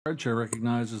Chair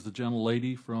recognizes the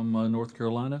gentlelady from North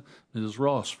Carolina, Ms.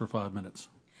 Ross, for 5 minutes.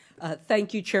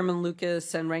 Thank you, Chairman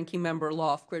Lucas and Ranking Member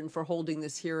Lofgren, for holding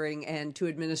this hearing, and to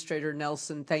Administrator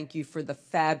Nelson, thank you for the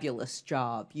fabulous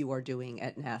job you are doing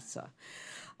at NASA.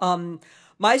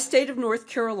 My state of North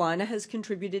Carolina has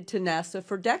contributed to NASA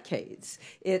for decades.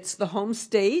 It's the home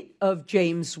state of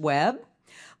James Webb.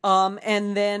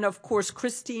 And then, of course,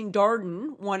 Christine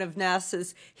Darden, one of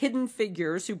NASA's hidden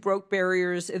figures who broke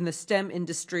barriers in the STEM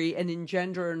industry and in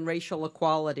gender and racial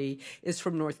equality, is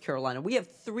from North Carolina. We have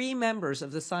 3 members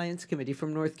of the Science Committee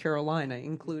from North Carolina,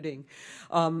 including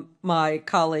my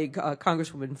colleague,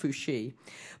 Congresswoman Foushee.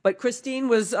 But Christine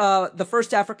was the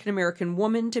first African-American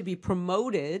woman to be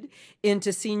promoted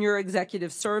into senior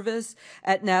executive service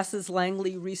at NASA's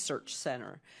Langley Research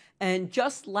Center. And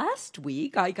just last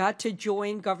week, I got to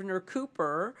join Governor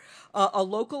Cooper, a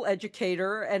local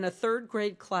educator, and a 3rd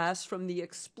grade class from the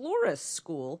Explorers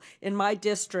School in my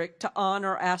district to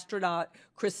honor astronaut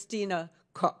Christina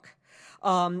Cook.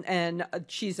 And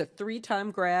she's a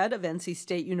 3-time grad of NC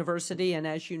State University, and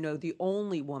as you know, the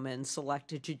only woman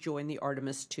selected to join the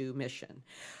Artemis II mission.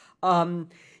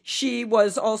 She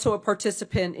was also a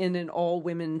participant in an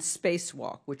all-women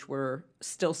spacewalk, which we're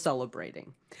still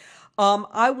celebrating.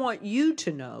 I want you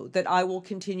to know that I will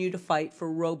continue to fight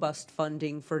for robust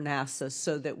funding for NASA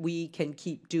so that we can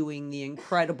keep doing the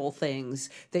incredible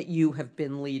things that you have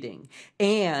been leading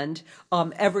and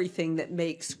everything that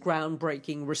makes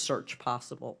groundbreaking research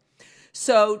possible.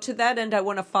 So to that end, I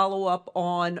want to follow up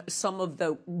on some of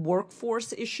the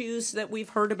workforce issues that we've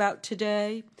heard about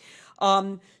today.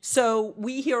 So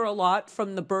we hear a lot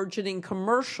from the burgeoning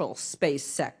commercial space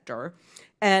sector,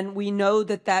 and we know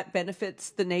that that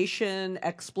benefits the nation,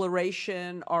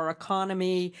 exploration, our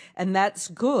economy, and that's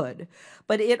good.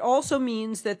 But it also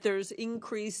means that there's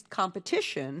increased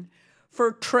competition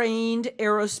for trained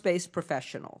aerospace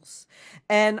professionals.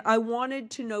 And I wanted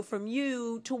to know from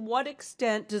you, to what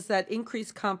extent does that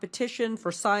increased competition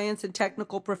for science and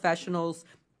technical professionals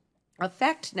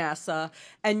affect NASA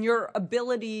and your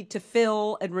ability to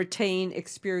fill and retain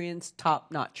experienced,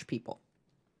 top-notch people?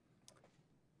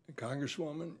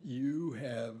 Congresswoman, you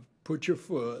have put your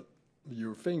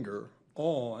finger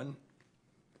on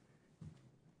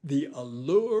the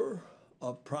allure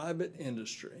of private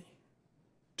industry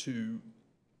to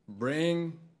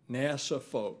bring NASA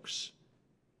folks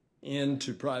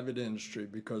into private industry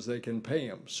because they can pay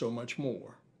them so much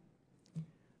more,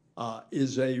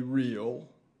 is a real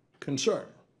concern.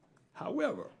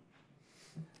 However,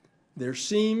 there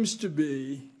seems to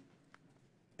be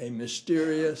a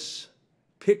mysterious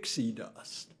pixie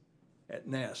dust at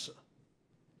NASA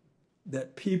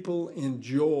that people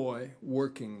enjoy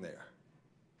working there.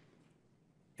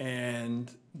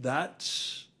 And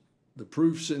that's the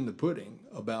proof's in the pudding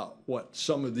about what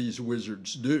some of these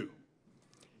wizards do.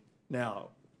 Now,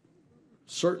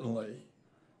 certainly,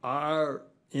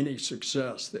 any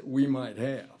success that we might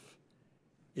have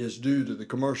is due to the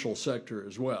commercial sector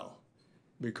as well,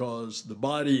 because the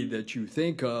body that you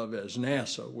think of as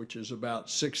NASA, which is about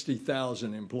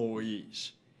 60,000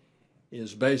 employees,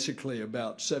 is basically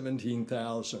about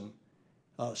 17,000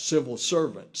 civil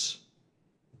servants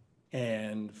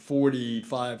and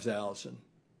 45,000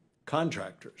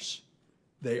 contractors.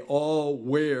 They all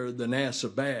wear the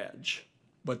NASA badge,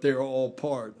 but they're all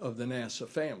part of the NASA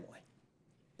family.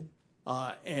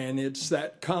 And it's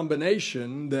that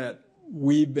combination that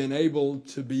we've been able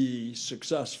to be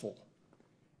successful.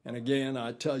 And again,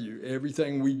 I tell you,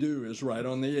 everything we do is right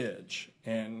on the edge.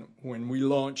 And when we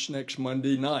launch next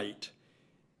Monday night,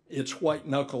 it's white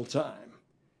knuckle time.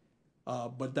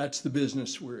 But that's the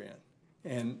business we're in.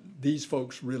 And these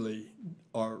folks really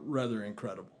are rather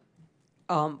incredible.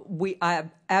 I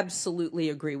absolutely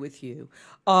agree with you.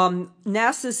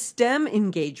 NASA's STEM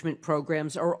engagement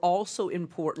programs are also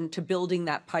important to building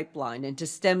that pipeline and to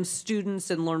STEM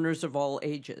students and learners of all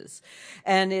ages.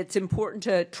 And it's important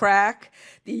to track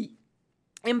the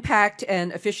impact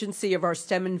and efficiency of our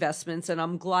STEM investments, and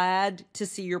I'm glad to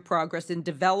see your progress in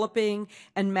developing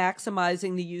and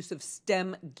maximizing the use of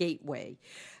STEM Gateway.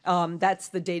 That's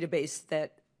the database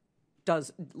that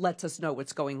lets us know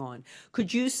what's going on.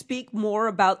 Could you speak more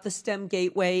about the STEM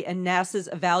Gateway and NASA's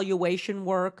evaluation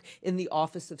work in the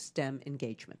Office of STEM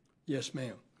Engagement? Yes,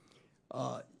 ma'am.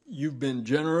 You've been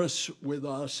generous with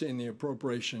us in the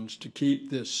appropriations to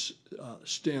keep this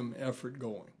STEM effort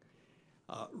going,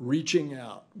 reaching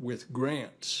out with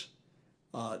grants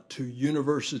to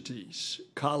universities,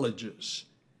 colleges,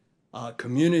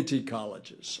 community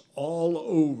colleges all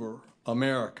over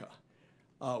America.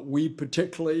 We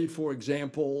particularly, for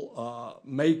example,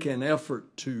 make an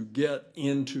effort to get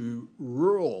into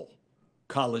rural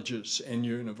colleges and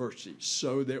universities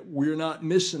so that we're not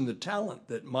missing the talent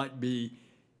that might be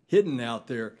hidden out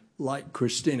there, like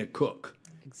Christina Cook.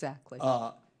 Exactly.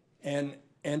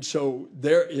 And so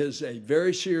there is a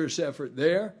very serious effort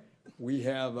there. We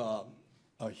have a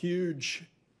huge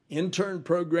intern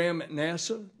program at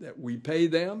NASA that we pay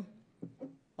them.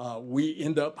 We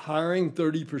end up hiring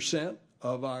 30%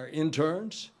 of our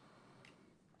interns.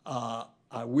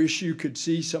 I wish you could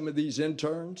see some of these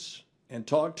interns and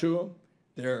talk to them.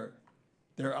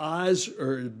 Their eyes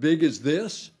are as big as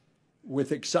this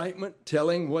with excitement,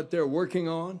 telling what they're working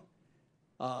on.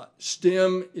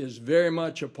 STEM is very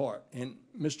much a part. And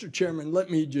Mr. Chairman, let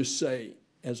me just say,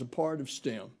 as a part of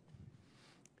STEM,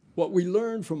 what we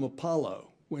learned from Apollo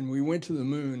when we went to the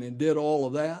moon and did all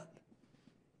of that,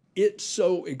 it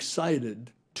so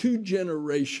excited 2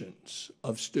 generations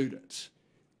of students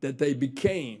that they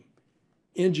became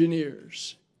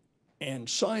engineers and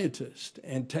scientists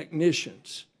and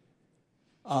technicians.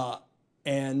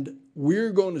 And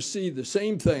we're going to see the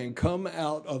same thing come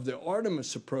out of the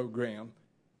Artemis program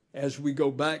as we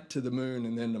go back to the moon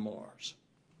and then to Mars.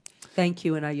 Thank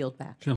you, and I yield back.